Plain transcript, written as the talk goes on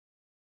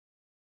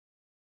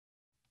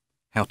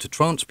How to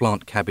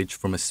transplant cabbage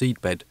from a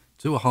seedbed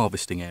to a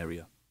harvesting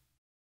area.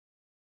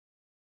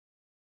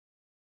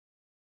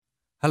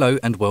 Hello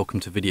and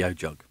welcome to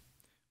Videojug.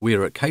 We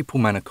are at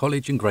Capel Manor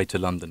College in Greater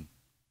London.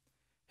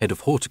 Head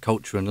of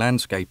Horticulture and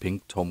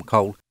Landscaping, Tom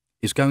Cole,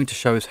 is going to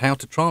show us how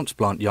to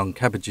transplant young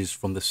cabbages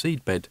from the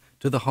seedbed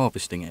to the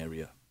harvesting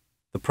area.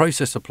 The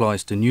process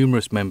applies to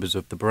numerous members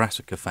of the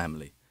Brassica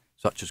family,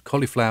 such as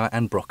cauliflower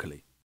and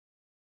broccoli.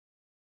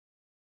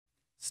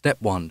 Step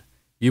 1.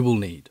 You will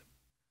need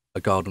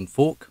a garden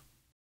fork,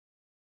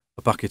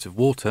 a bucket of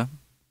water,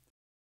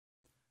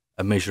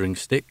 a measuring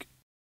stick,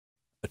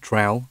 a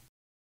trowel,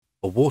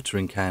 a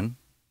watering can,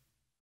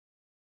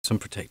 some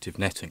protective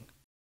netting.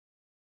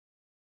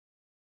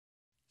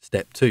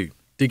 Step 2.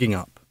 Digging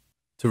up.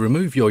 To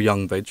remove your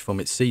young veg from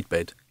its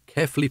seedbed,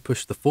 carefully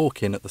push the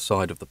fork in at the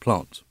side of the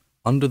plant,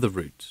 under the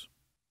roots.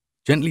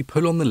 Gently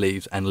pull on the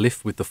leaves and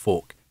lift with the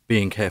fork,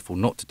 being careful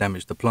not to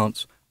damage the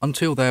plants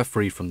until they are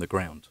free from the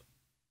ground.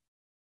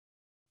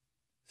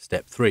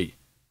 Step 3.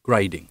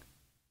 Grading.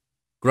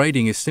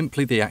 Grading is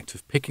simply the act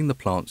of picking the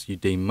plants you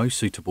deem most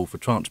suitable for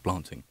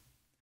transplanting.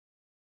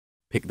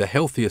 Pick the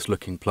healthiest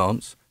looking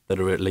plants that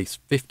are at least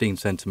 15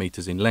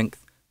 centimeters in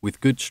length with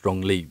good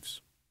strong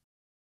leaves.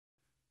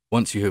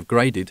 Once you have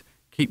graded,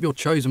 keep your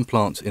chosen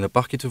plants in a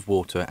bucket of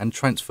water and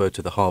transfer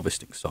to the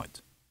harvesting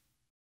site.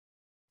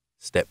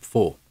 Step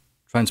 4.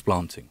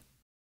 Transplanting.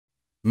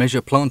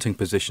 Measure planting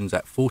positions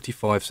at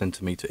 45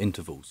 centimeter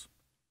intervals.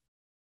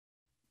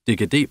 Dig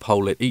a deep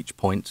hole at each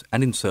point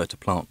and insert a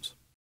plant.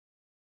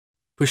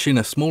 Push in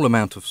a small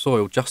amount of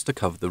soil just to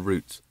cover the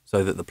roots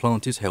so that the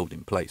plant is held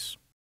in place.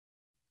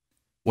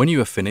 When you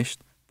are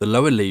finished, the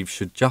lower leaves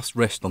should just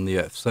rest on the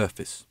earth's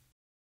surface.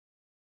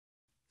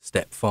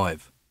 Step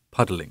 5.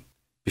 Puddling.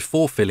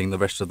 Before filling the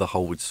rest of the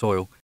hole with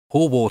soil,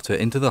 pour water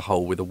into the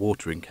hole with a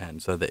watering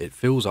can so that it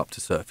fills up to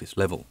surface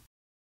level.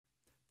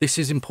 This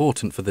is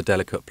important for the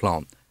delicate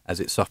plant as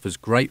it suffers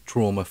great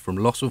trauma from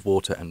loss of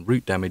water and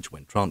root damage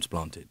when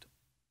transplanted.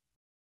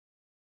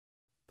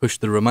 Push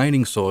the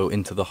remaining soil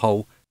into the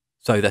hole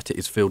so that it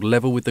is filled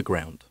level with the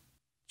ground.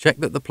 Check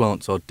that the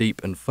plants are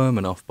deep and firm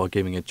enough by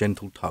giving a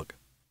gentle tug.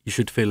 You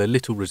should feel a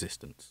little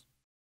resistance.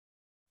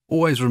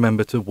 Always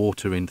remember to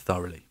water in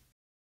thoroughly.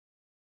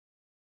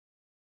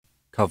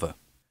 Cover.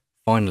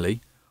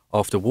 Finally,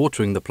 after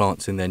watering the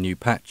plants in their new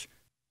patch,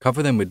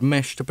 cover them with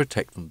mesh to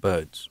protect from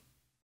birds.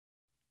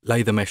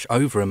 Lay the mesh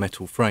over a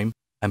metal frame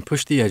and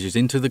push the edges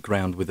into the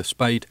ground with a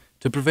spade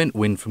to prevent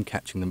wind from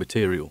catching the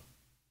material.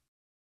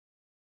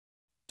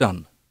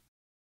 Done.